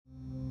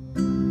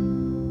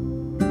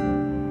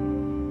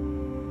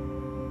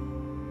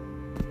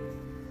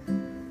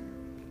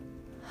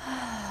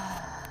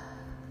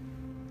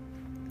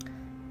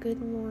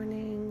good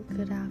morning,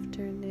 good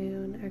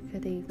afternoon, or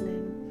good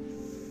evening.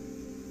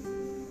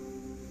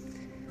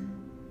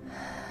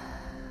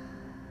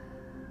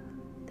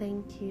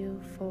 Thank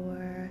you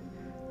for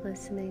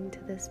listening to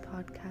this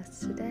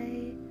podcast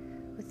today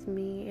with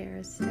me,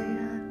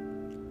 Aristea.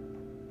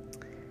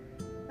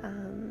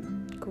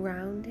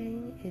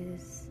 Grounding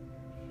is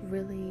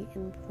really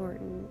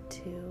important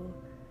to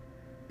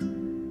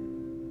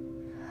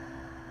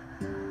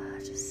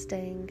just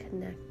staying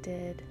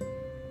connected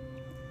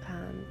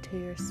to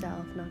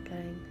yourself, not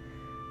getting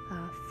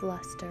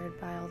flustered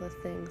by all the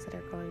things that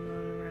are going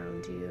on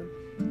around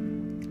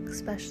you,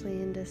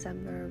 especially in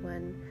December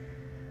when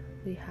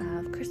we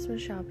have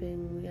Christmas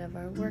shopping, we have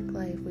our work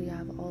life, we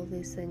have all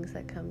these things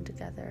that come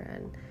together,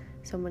 and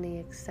so many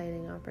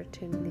exciting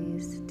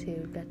opportunities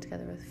to get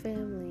together with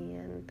family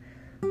and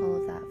all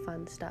of that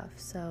fun stuff.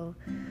 So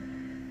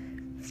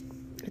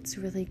it's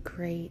really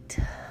great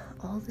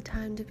all the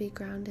time to be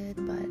grounded,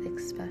 but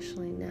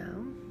especially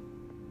now.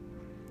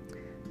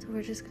 So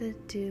we're just going to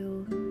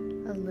do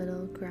a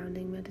little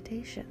grounding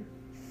meditation.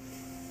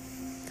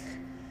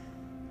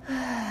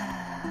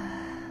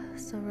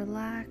 So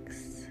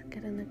relax,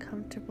 get in a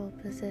comfortable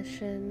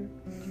position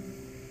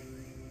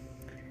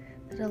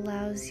that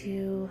allows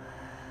you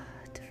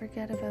to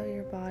forget about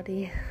your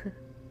body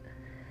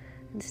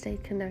and stay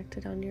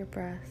connected on your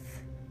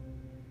breath.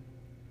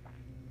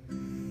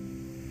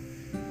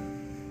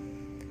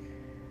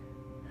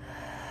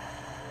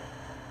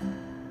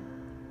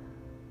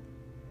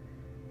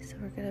 So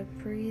we're going to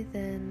breathe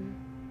in,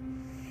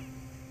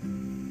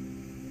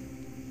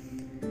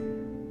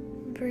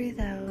 breathe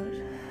out,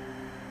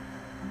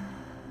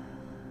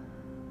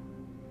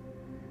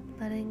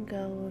 letting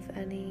go of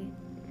any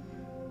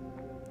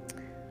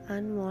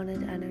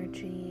unwanted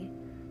energy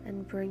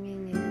and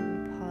bringing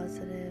in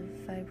positive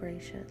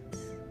vibrations.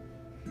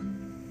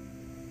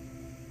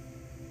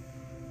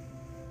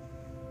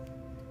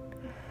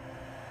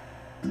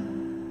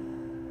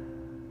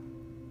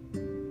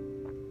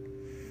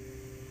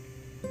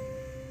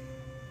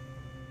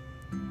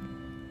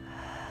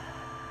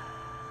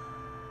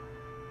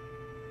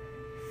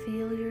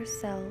 Feel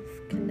yourself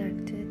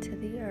connected to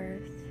the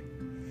earth.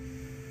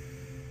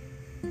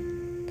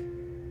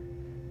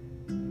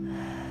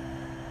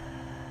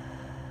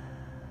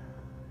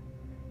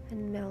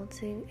 And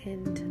melting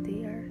into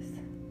the earth.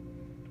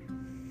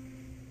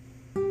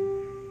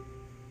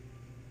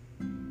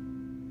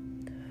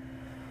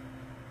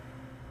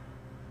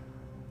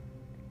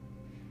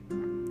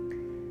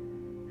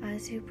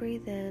 As you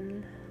breathe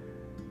in,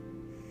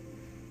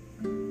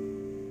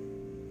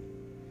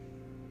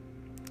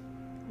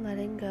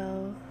 letting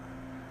go,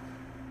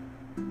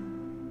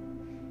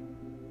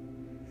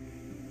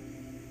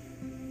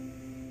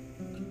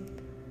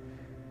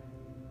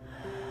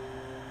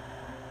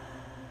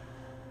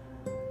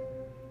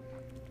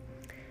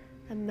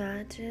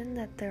 imagine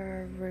that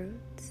there are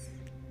roots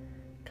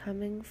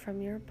coming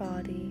from your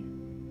body,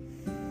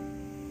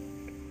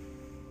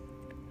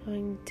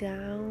 going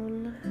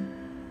down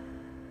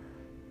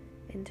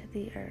into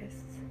the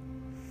earth.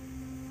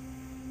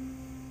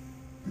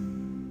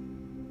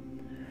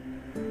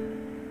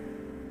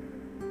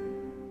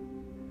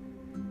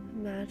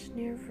 Imagine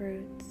your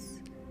roots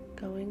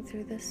going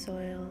through the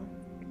soil,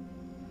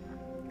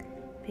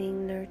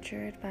 being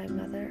nurtured by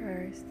Mother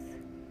Earth.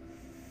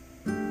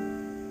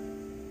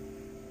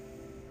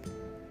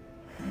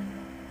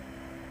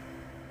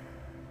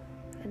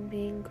 And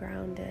being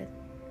grounded.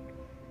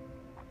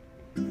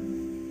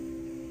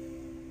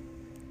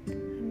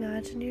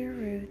 Imagine your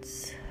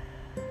roots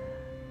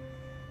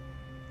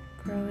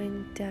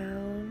growing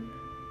down,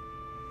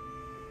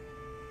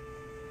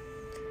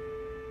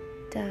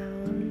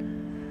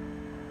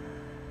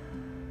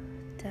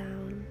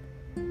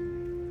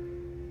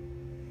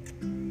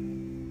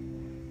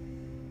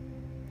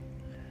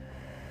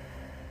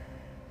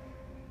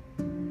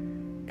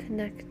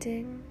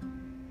 connecting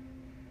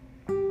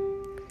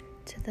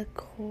to the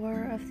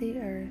core of the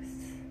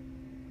earth,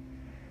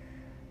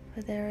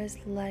 where there is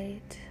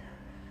light,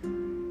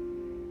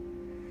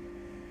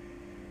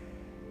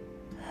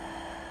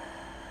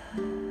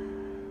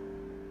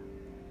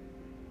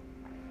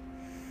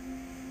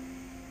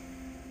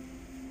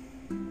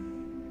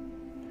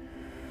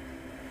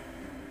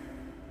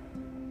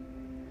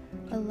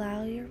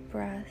 allow your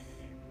breath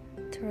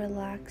to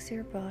relax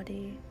your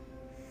body.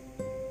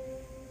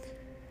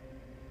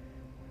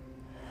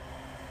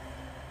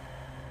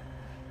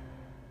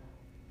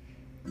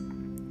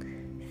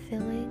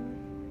 Filling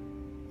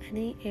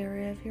any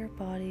area of your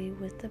body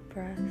with the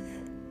breath.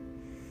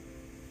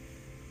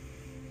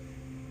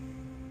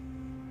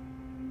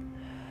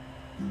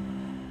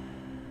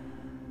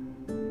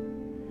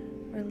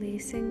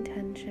 Releasing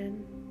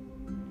tension.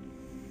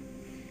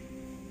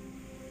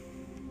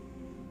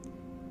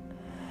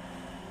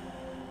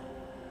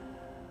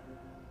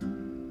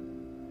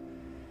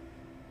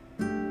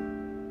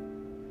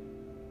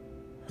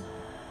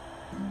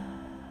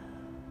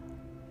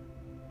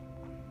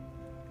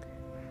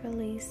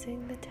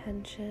 Releasing the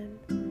tension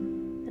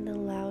and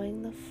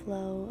allowing the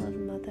flow of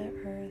Mother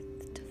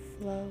Earth to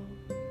flow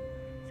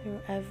through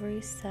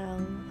every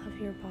cell of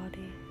your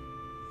body.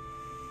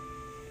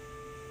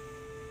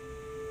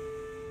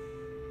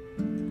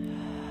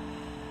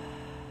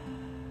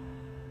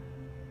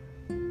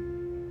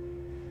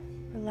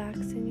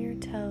 Relaxing your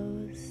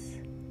toes.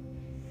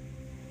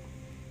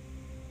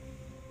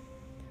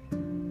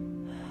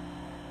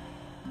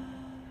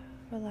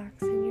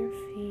 Relaxing your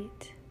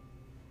feet.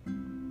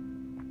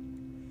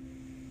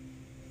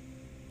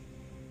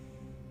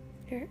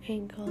 Your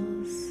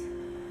ankles.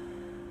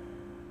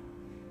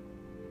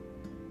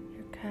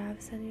 Your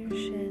calves and your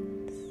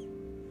shins.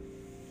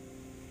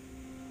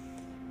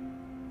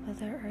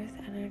 Mother Earth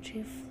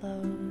energy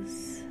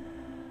flows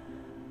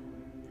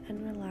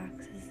and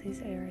relaxes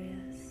these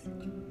areas.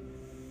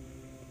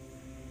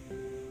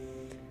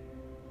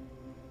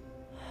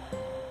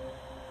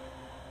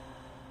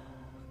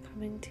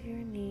 Coming to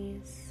your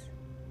knees.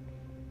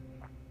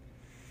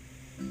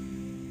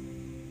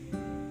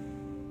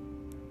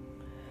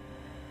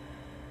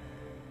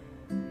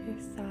 Your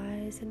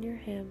thighs and your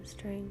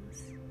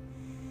hamstrings.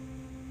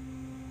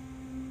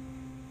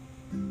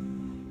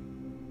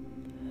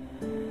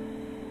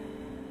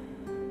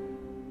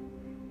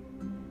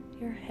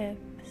 Your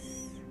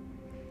hips.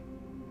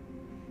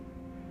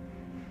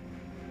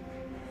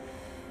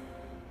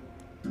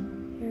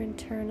 Your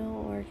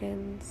internal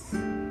organs.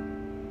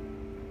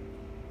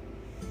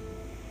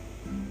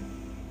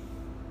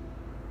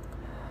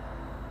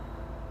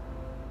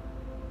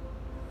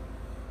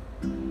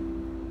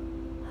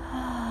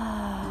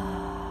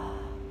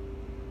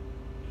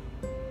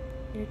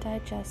 Your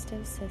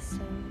digestive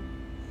system.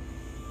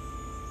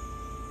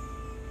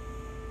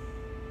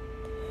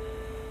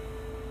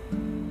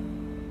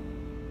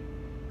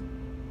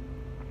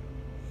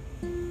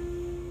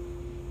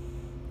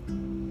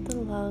 The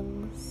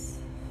lungs.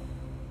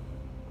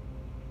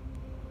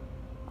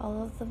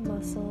 All of the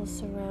muscles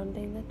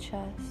surrounding the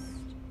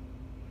chest.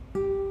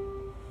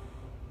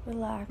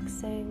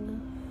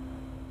 Relaxing.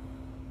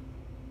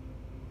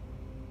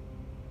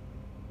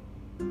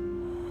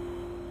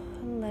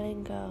 And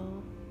letting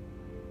go.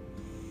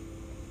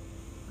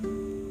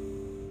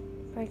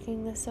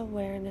 Bringing this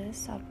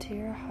awareness up to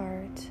your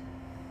heart.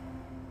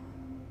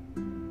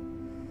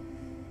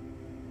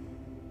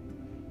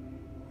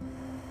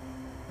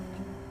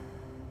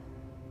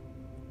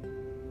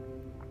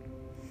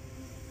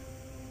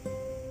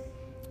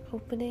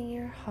 Opening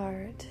your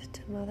heart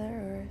to Mother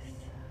Earth.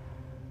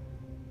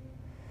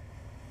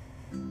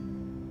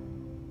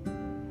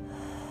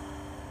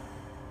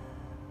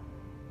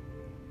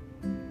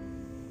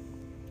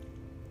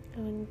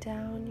 Going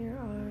down your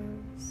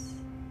arms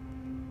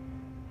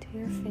to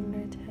your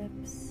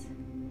fingertips.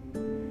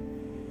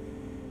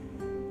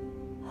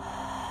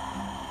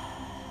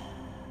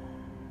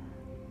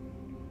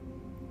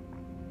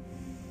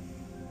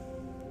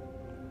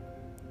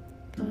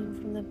 Going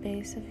from the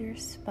base of your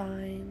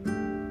spine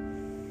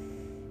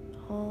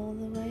all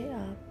the way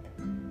up.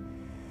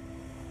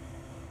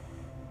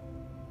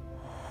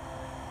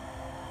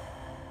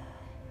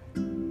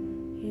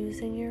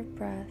 Using your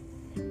breath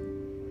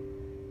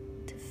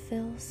to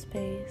fill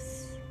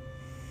space,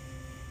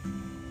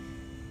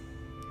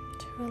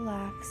 to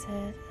relax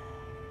it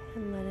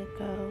and let it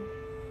go.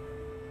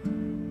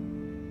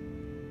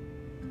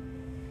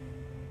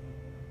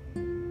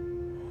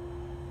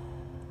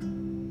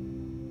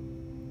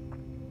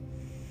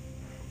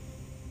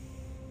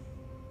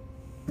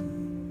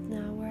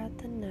 Now we're at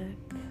the neck.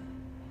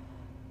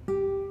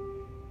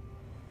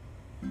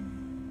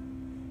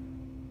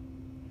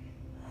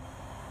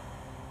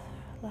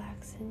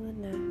 Relaxing the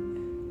neck.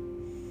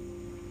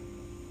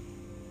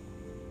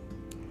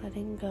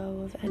 Letting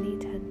go of any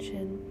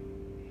tension.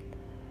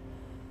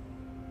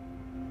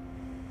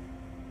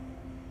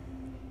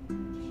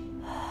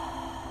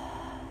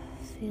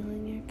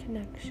 Feeling your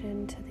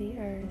connection to the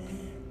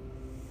earth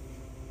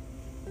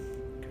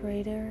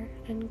greater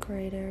and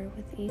greater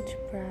with each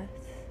breath,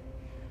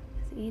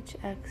 with each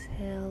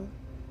exhale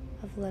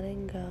of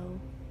letting go.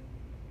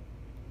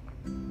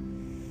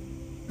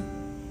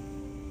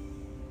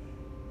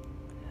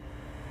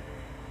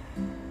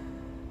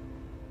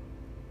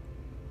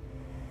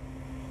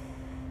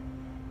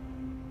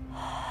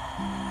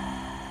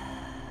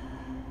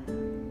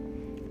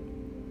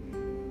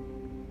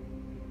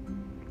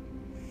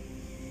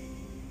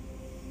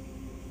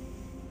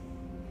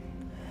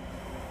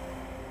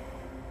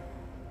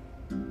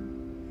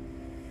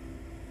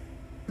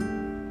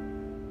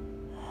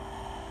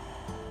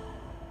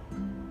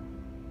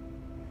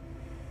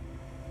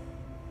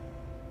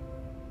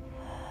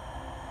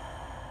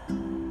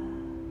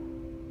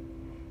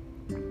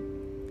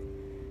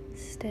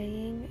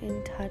 Staying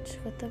in touch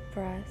with the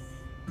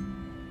breath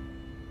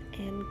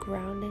and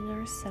grounding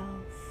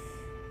ourselves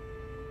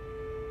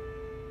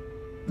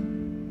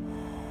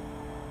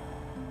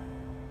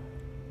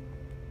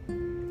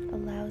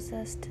allows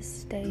us to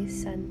stay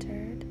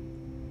centered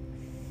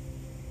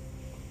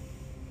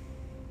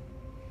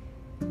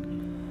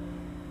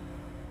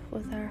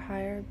with our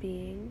higher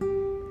being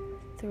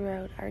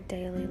throughout our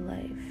daily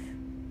life.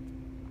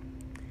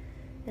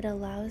 It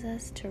allows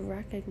us to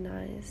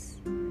recognize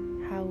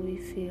how we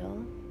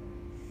feel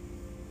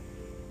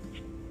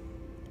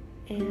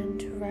and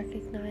to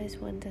recognize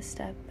when to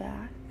step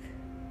back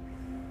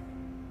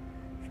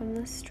from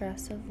the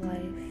stress of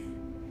life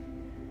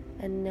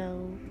and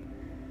know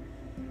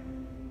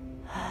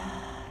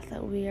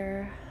that we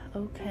are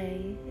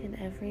okay in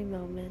every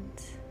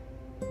moment.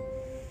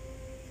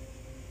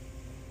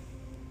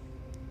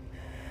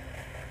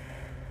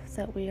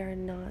 That we are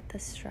not the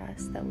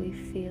stress that we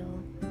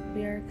feel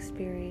we are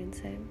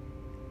experiencing.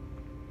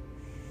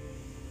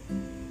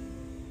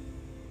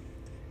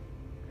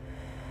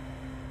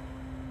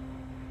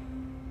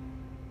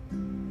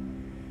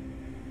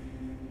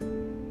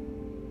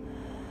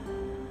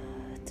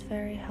 It's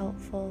very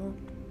helpful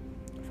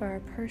for our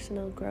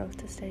personal growth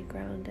to stay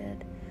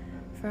grounded,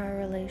 for our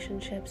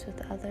relationships with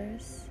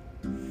others,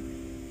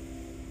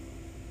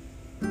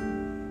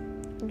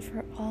 and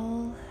for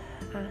all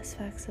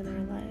aspects in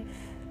our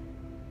life.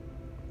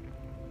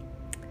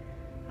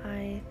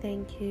 I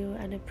thank you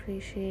and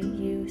appreciate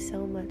you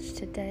so much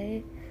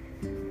today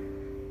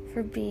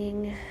for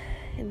being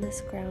in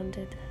this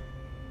grounded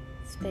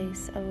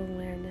space of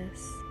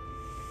awareness.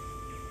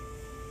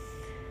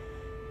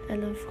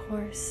 And of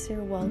course,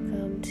 you're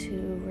welcome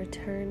to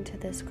return to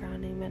this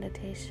grounding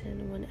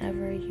meditation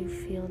whenever you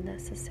feel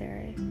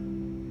necessary.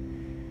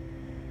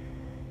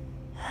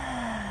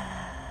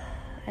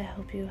 I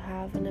hope you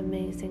have an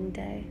amazing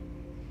day.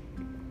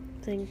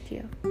 Thank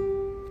you.